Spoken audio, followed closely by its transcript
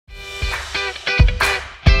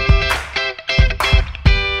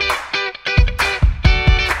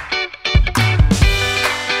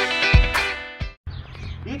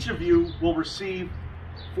will receive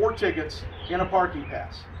 4 tickets and a parking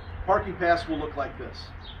pass. Parking pass will look like this.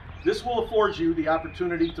 This will afford you the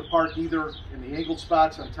opportunity to park either in the angled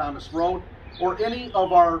spots on Thomas Road or any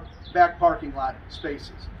of our back parking lot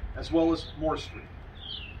spaces, as well as Moore Street.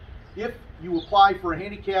 If you apply for a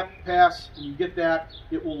handicap pass and you get that,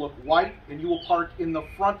 it will look white and you will park in the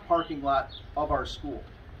front parking lot of our school.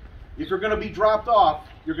 If you're going to be dropped off,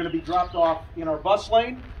 you're going to be dropped off in our bus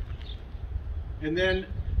lane, and then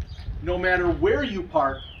no matter where you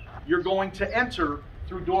park, you're going to enter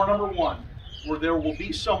through door number 1, where there will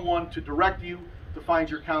be someone to direct you to find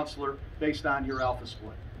your counselor based on your alpha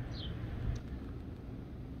split.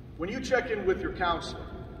 When you check in with your counselor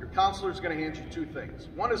is going to hand you 2 things.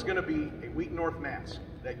 One is going to be a Wheaton North mask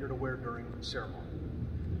that you're to wear during the ceremony.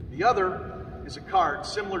 The other is a card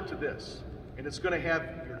similar to this, and it's going to have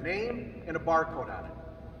your name and a barcode on it.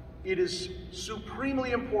 It is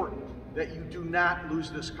supremely important that you do not lose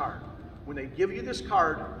this card. When they give you this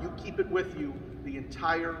card, you keep it with you the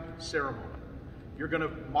entire ceremony. You're going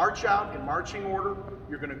to march out in marching order,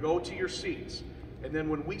 you're going to go to your seats, and then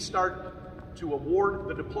when we start to award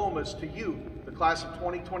the diplomas to you, the class of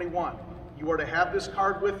 2021, you are to have this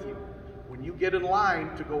card with you. When you get in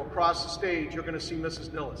line to go across the stage, you're going to see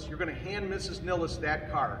Mrs. Nilles. You're going to hand Mrs. Nilles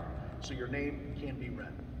that card so your name can be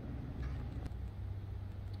read.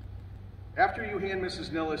 After you hand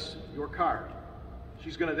Mrs. Nilles your card,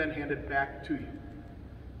 she's going to then hand it back to you.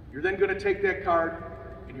 You're then going to take that card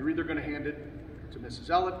and you're either going to hand it to Mrs.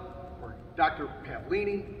 Ellett or Dr.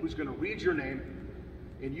 Pavlini, who's going to read your name,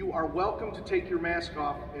 and you are welcome to take your mask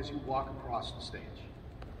off as you walk across the stage.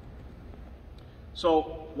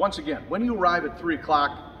 So once again, when you arrive at 3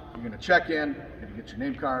 o'clock, you're going to check in, you're going to get your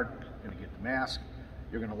name card, you're going to get the mask,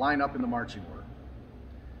 you're going to line up in the marching order.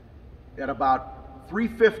 At about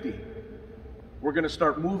 3:50, we're going to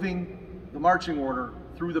start moving the marching order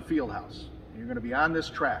through the field house. And you're going to be on this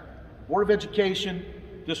track. Board of Education,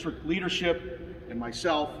 district leadership, and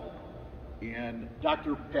myself, and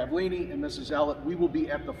Dr. Pavlini and Mrs. Ellett, we will be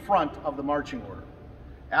at the front of the marching order.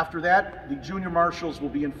 After that, the junior marshals will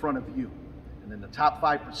be in front of you. And then the top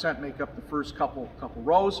 5% make up the first couple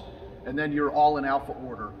rows, and then you're all in alpha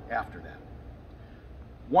order after that.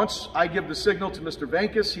 Once I give the signal to Mr.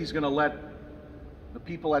 Vankus, he's going to let the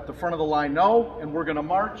people at the front of the line know, and we're going to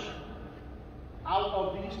march out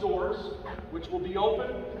of these doors, which will be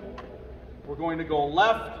open. We're going to go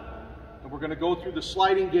left, and we're going to go through the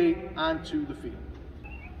sliding gate onto the field.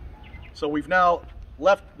 So we've now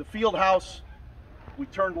left the field house. We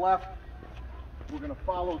turned left. We're going to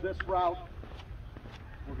follow this route.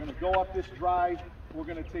 We're going to go up this drive. We're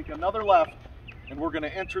going to take another left, and we're going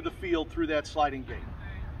to enter the field through that sliding gate.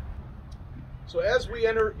 So as we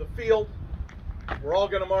enter the field, we're all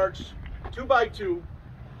going to march 2 by 2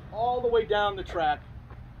 all the way down the track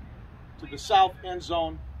to the south end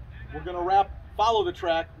zone. We're going to follow the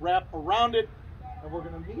track, wrap around it, and we're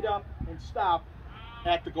going to meet up and stop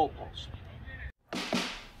at the goalpost.